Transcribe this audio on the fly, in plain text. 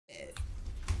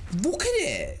Look at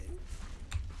it!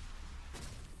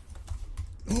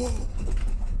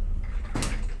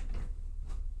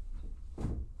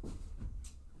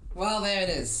 Well, there it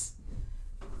is.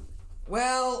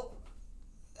 Well,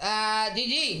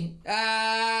 GG.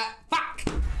 Fuck!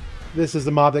 This is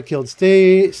the mob that killed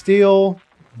Steel.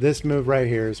 This move right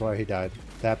here is why he died.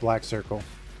 That black circle.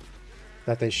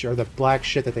 That they show, the black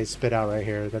shit that they spit out right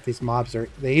here. That these mobs are,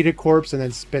 they eat a corpse and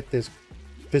then spit this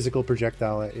physical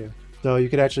projectile at you. So you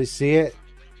could actually see it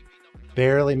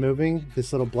barely moving.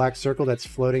 This little black circle that's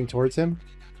floating towards him.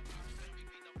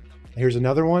 Here's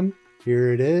another one.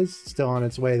 Here it is, still on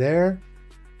its way there.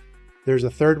 There's a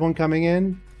third one coming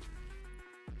in.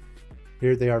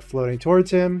 Here they are floating towards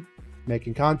him,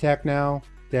 making contact now.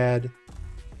 Dead.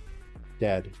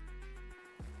 Dead.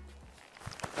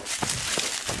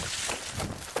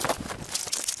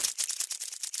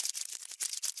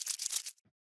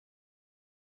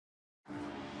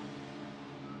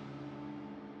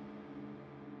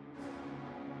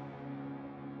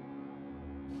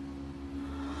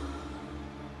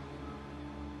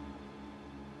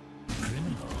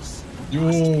 Jo,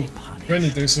 many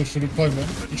thanks for the play, man.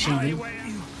 Appreciate it.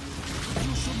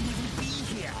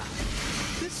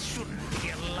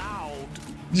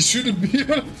 You shouldn't be.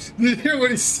 Did you hear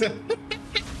what he said?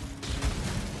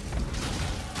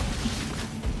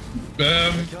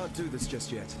 Bam. I can't do this just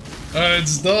yet.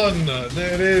 It's done.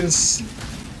 There it is.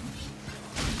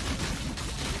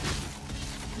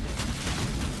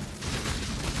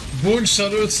 Boon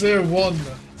Shadows there won.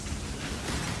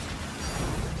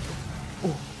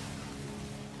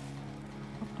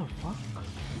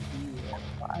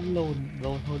 Lồn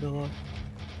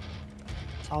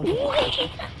sao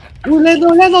ui lên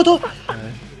rồi thôi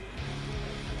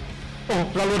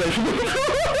ra luôn đấy.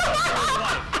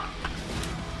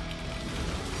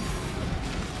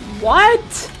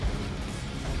 What?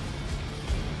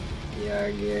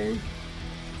 Yeah.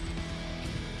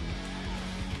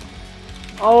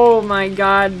 Oh my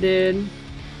god, dude.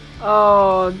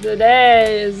 Oh,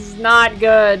 today is not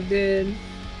good, dude.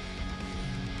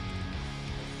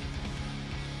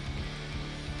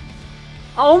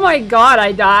 Oh my god,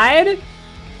 I died?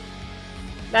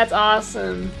 That's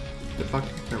awesome. The fuck?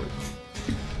 There we go.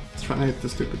 Let's try and hit the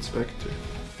stupid spectre.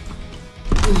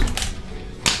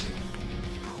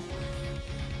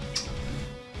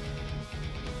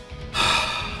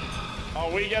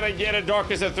 Are we gonna get a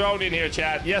Darkest of Throne in here,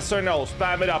 chat? Yes or no?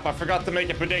 Spam it up. I forgot to make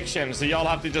a prediction, so y'all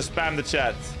have to just spam the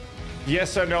chat.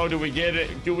 Yes or no? Do we get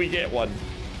it? Do we get one?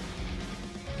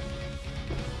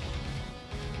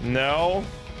 No?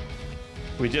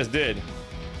 We just did.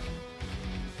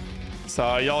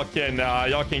 So y'all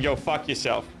can go fuck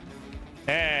yourself.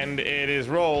 And it is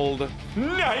rolled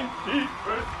 90%.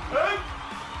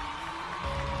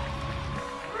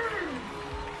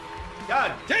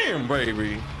 God damn,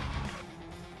 baby.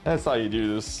 That's how you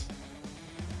do this.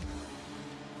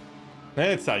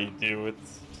 That's how you do it.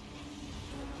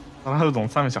 然后他就从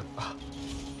上面想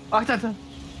啊，站。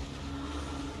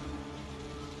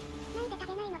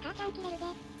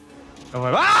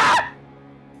Ah!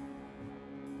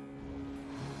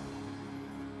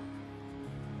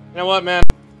 You know what, man?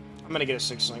 I'm gonna get a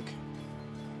 6-link.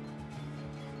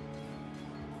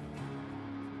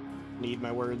 Need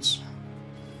my words.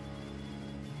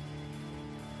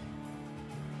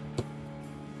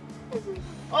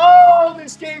 Oh,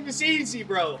 this game is easy,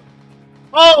 bro.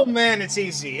 Oh man, it's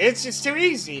easy. It's just too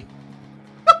easy.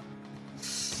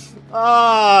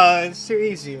 Oh, it's too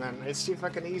easy, man. It's too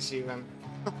fucking easy, man.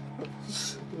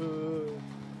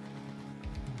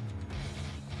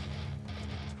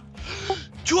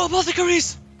 2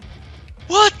 apothecaries!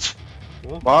 What?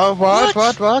 What?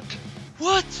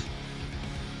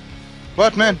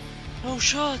 What, man? No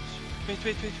shot! Wait.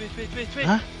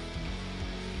 Huh?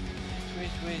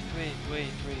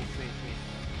 Wait.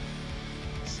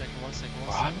 One second.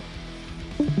 What?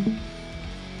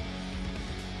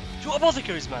 2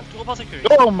 apothecaries, man. 2 apothecaries.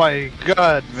 Oh my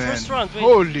god, man. First round, wait.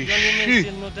 Holy shit.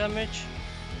 Deal no damage.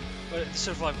 But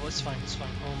survival, it's fine.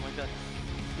 Oh my god.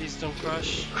 Please don't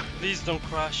crash.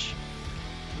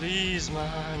 Please,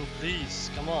 man. Please.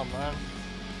 Come on, man.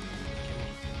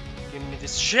 Give me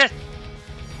this shit.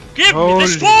 Give me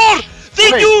this 4!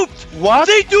 They duped! What?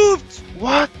 They duped!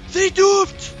 What? They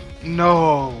duped!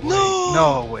 No way. No.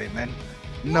 No way, man.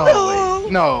 No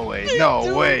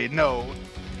way. No.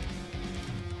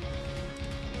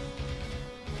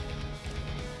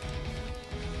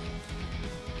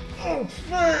 Oh,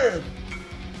 man!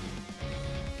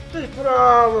 Ты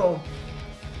правил!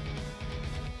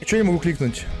 Чё не могу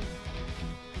кликнуть?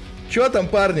 Чё там,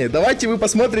 парни? Давайте вы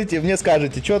посмотрите, мне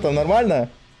скажете, чё там, нормально?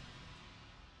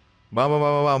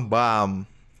 Бам-бам-бам-бам-бам.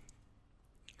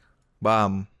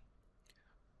 Бам.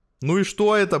 Ну и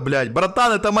что это, блядь?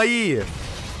 Братан, это мои!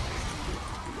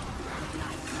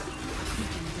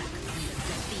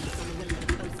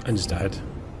 I just died.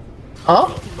 Huh?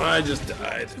 I just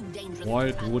died.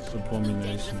 White Wood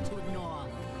Abomination.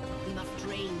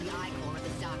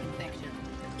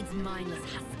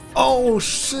 Oh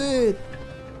shit!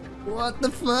 What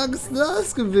the fuck ist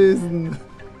das gewesen?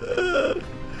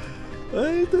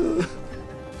 Alter.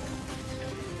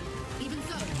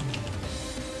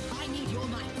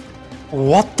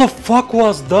 What the fuck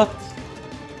was that?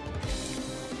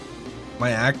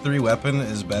 My Act 3 weapon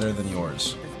is better than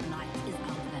yours.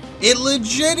 It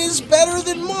legit is better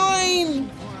than mine!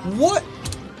 What?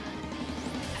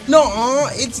 No,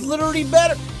 it's literally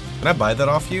better. Can I buy that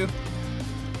off you?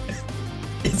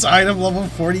 It's item level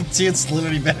 42, it's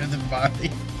literally better than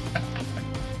mine.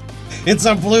 It's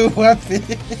a blue weapon.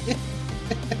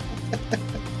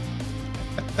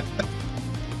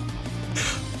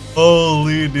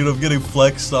 Holy dude, I'm getting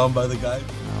flexed on by the guy.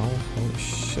 Oh, holy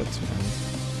shit,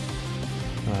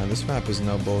 man. This map is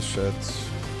no bullshit.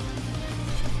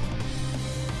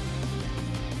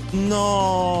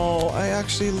 No, I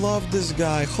actually love this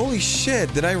guy. Holy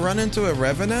shit, did I run into a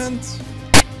Revenant?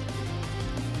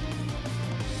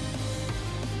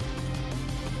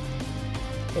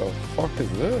 The fuck is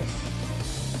this?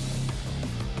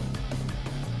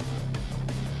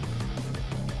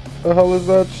 The hell is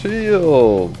that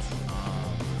shield?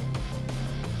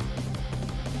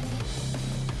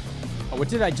 Oh, what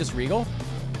did I just regal?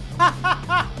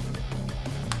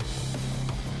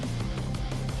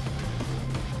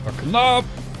 Fucking up!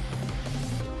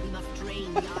 We must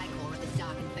drain the ichor of this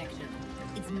dark infection.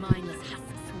 Its mindless husks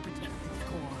will protect its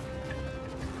core.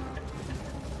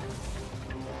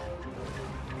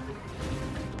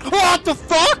 What the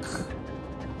fuck?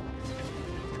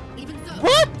 Even so,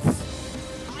 what?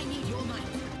 I need your might.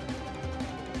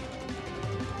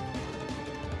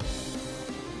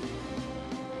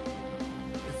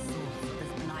 The source of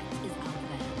this blight is out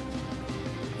there.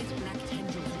 Its black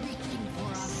tendrils reaching for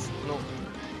us. Não.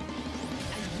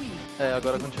 And we É,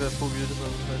 agora quando tiver full build não,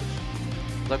 velho.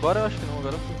 Mas agora eu acho que não,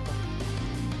 agora full, tá?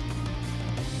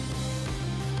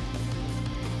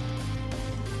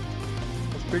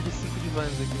 Eu perdi 5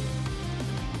 divines aqui.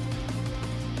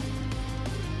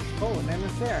 Oh,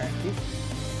 Nemesis.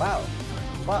 Wow.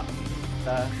 What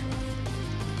the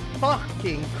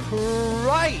fucking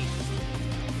Christ!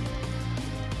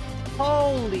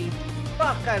 Holy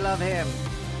fuck, I love him.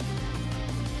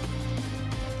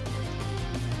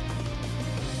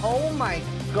 Oh my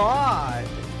god.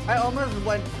 I almost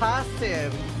went past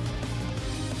him.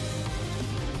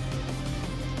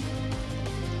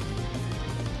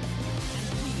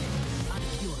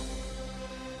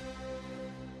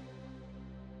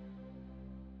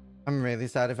 I'm really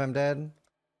sad if I'm dead.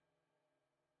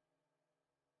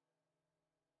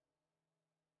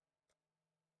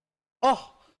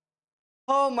 Oh!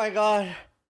 Oh my god!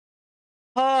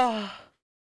 Ah!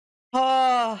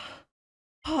 Ah!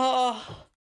 Ah!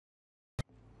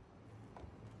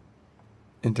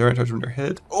 Endurance charge from their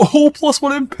head. Oh,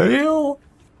 +1 impale!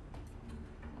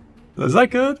 Is that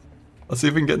good? Let's see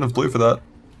if we can get enough blue for that.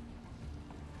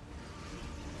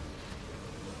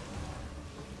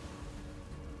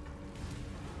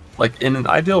 Like, in an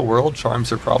ideal world,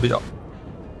 charms are probably up.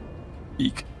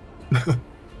 Eek.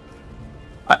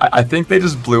 I think they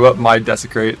just blew up my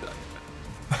Desecrate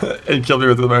and killed me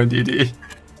with their own DD.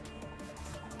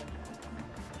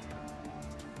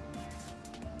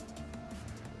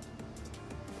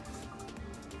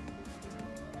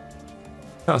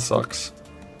 Kinda sucks.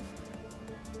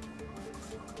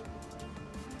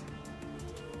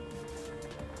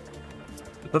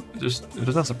 It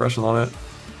doesn't have suppression on it.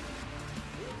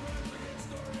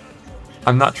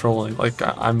 I'm not trolling, like,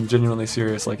 I'm genuinely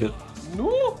serious, like it.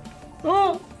 No!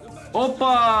 Oh!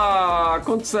 Opa!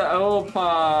 Aconteceu.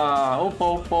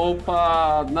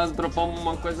 Opa! Nós dropamos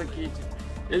uma coisa aqui.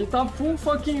 Ele tá full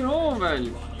fucking roll,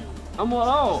 velho. Na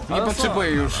moral. Nie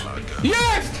potrzebuję już.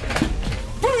 Yes!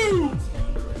 Woo!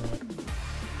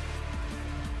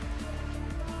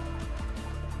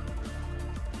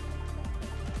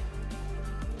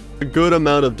 A good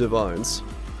amount of divines.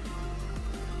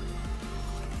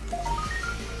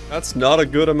 That's not a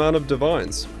good amount of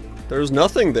divines. There's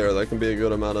nothing there that can be a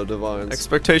good amount of divines.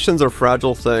 Expectations are a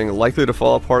fragile thing, likely to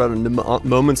fall apart at a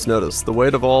moment's notice. The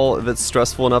weight of all of it's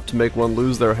stressful enough to make one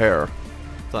lose their hair.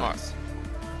 Thanks.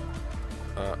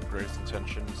 Greatest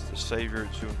intentions. The savior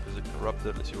tomb is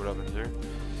corrupted. Let's see what happens here.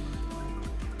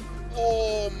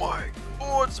 Oh my!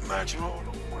 Oh, it's a match mode.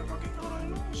 Oh my fucking god!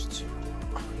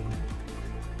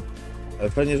 Ale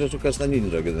fajnie, że szukasz na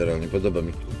ninja generalnie,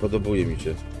 podobuje mi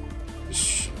się.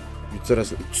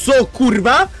 Coraz... Co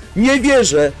kurwa? Nie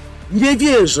wierzę! Nie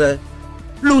wierzę!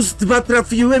 +2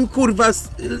 trafiłem kurwa z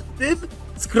tym?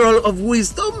 Scroll of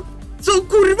Wisdom? Co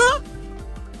kurwa?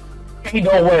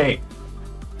 No way!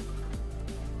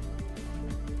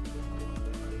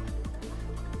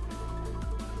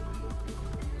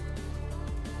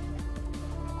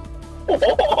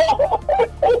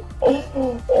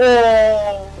 Oh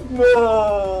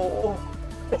no!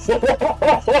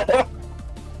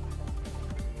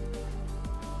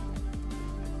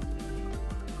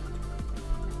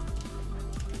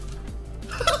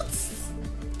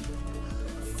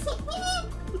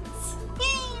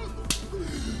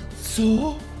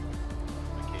 Co?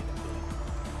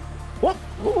 What?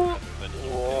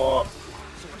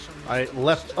 I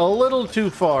left a little too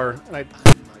far.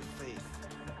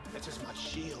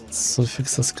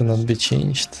 Suffixes cannot be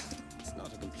changed.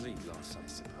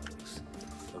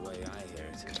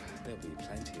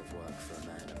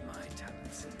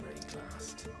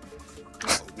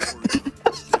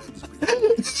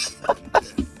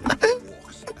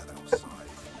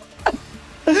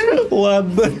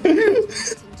 Ладно.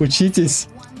 Учитесь.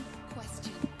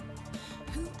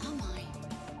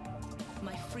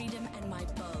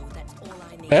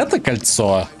 Это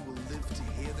кольцо.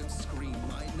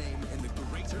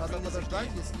 Надо подождать,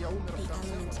 если я умер в конце.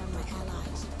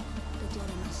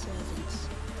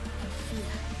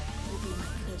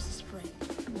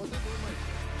 Вот это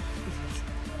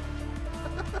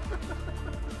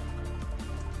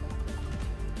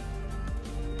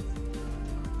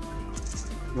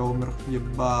Я умер.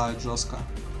 Ебать, жестко.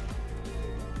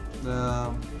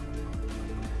 Да.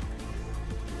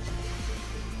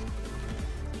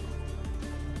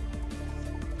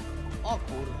 O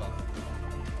kurwa.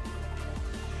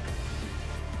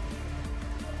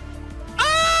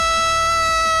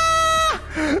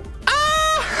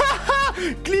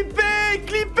 Clippé!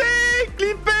 Clippé!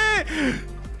 Clippé!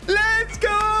 Let's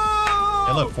go!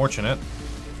 Hey, look, fortunate.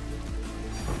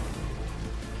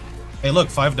 Hey, look,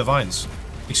 5 divines.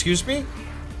 Excuse me?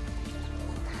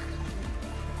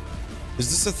 Is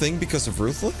this a thing because of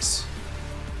Ruthless?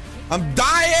 I'm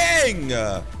dying!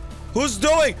 Who's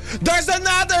doing? There's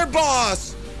another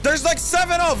boss! There's like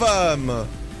 7 of them!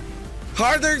 How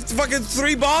are there fucking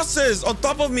 3 bosses on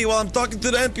top of me while I'm talking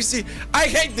to the NPC? I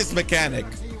hate this mechanic!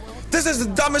 This is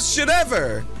the dumbest shit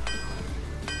ever!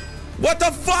 What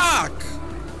the fuck?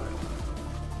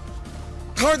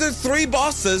 How are there 3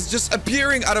 bosses just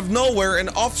appearing out of nowhere and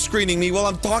off-screening me while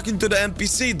I'm talking to the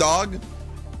NPC, dog?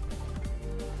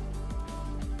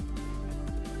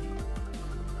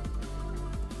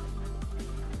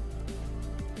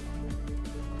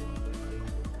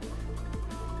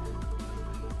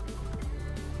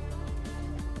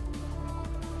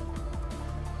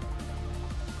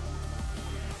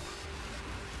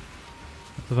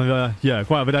 Hier, guck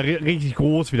mal, wird er richtig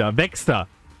groß wieder. Wächst er.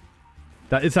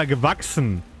 Da ist er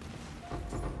gewachsen.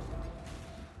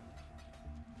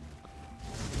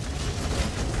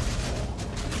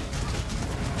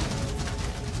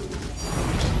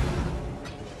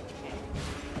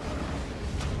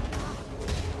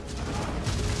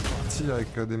 Si,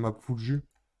 avec des maps full jus.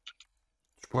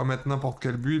 Je pourrais mettre n'importe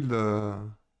quelle build.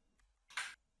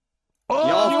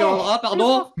 Oh, Mirror,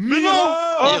 pardon.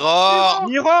 Mirror.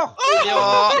 Mirror.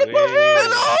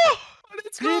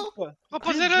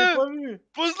 Reposez-le.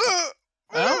 Pose-le.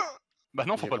 Hein? Bah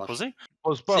non, faut pas le poser.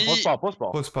 Pose pas.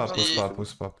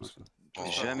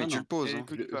 Jamais tu le poses. Hein.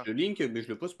 Je le link, mais je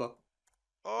le pose pas.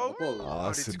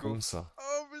 Ah, c'est bon ça.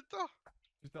 Oh putain.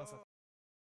 Putain, ça